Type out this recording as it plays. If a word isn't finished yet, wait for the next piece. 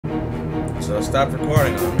so it stopped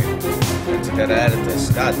recording on me. I had to edit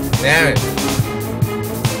this. God damn it.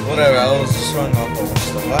 Whatever, I was just showing off a bunch of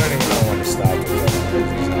stuff. I don't even know when to stop it.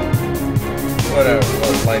 Whatever,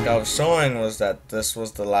 what like I was showing was that this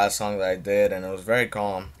was the last song that I did, and it was very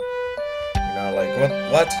calm. You know, like,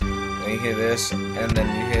 what? And you hear this, and then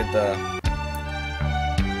you hear the,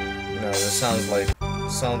 you know, this sounds like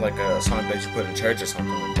a song that you put in church or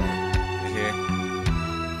something like that. You hear?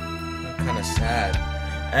 Kind of sad.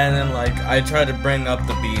 And then, like, I try to bring up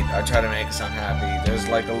the beat. I try to make it sound happy. There's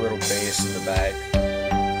like a little bass in the back.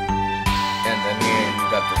 And then here you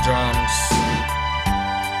got the drums.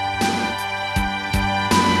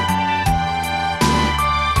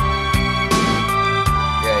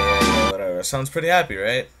 Yeah, whatever. Sounds pretty happy,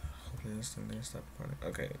 right? Hopefully this thing didn't stop recording.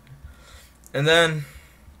 Okay. And then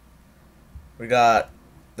we got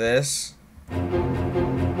this.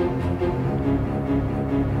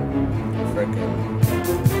 Frickin'.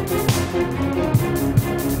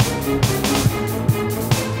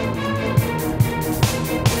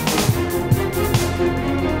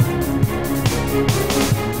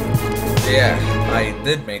 Yeah, I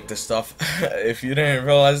did make this stuff. If you didn't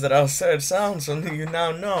realize that I was Surge Sounds, something you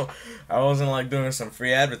now know. I wasn't like doing some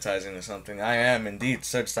free advertising or something. I am indeed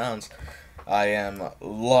Surge Sounds. I am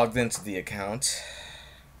logged into the account.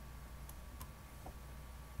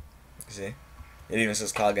 See? It even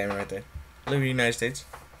says Cloud Gaming right there. Live in the United States.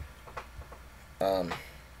 I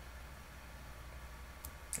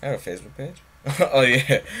have a Facebook page. Oh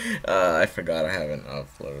yeah. I forgot I haven't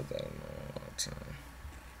uploaded that in a long time.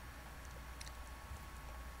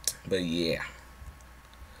 But yeah,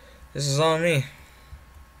 this is on me.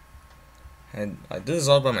 And I do this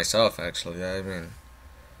all by myself, actually. I mean,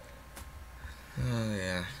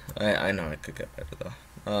 yeah, I know I could get better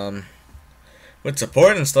though. With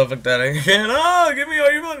support and stuff like that, I can. Give me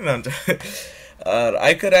all your money now.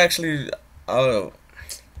 I could actually. God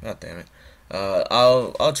damn it.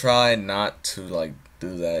 I'll try not to like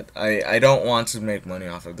do that. I don't want to make money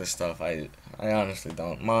off of this stuff. I honestly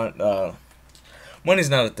don't.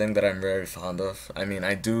 Money's not a thing that I'm very fond of. I mean,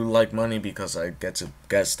 I do like money because I get to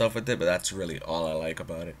get stuff with it, but that's really all I like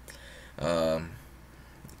about it.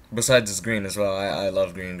 Besides it's green as well. I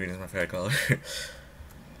love green. Green is my favorite color.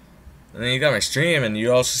 And then you got my stream, and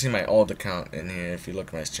you also see my old account in here if you look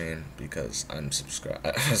at my stream, because I'm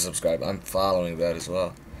subscribed. I'm following that as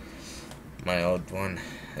well. My old one.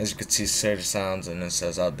 As you can see, Surge Sounds, and it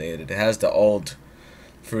says outdated. It has the old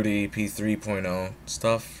Fruity EP 3.0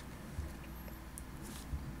 stuff.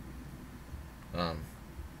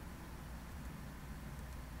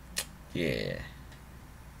 Yeah.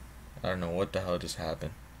 I don't know what the hell just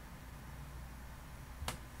happened.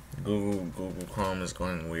 Google Chrome is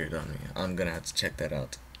going weird on me. I'm gonna have to check that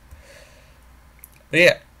out. But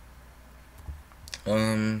yeah.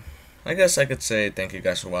 I guess I could say thank you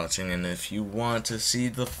guys for watching, and if you want to see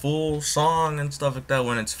the full song and stuff like that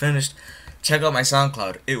when it's finished, check out my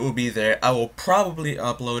SoundCloud. It will be there. I will probably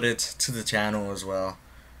upload it to the channel as well.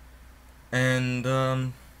 And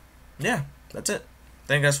yeah, that's it.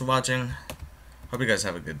 Thank you guys for watching. Hope you guys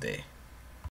have a good day.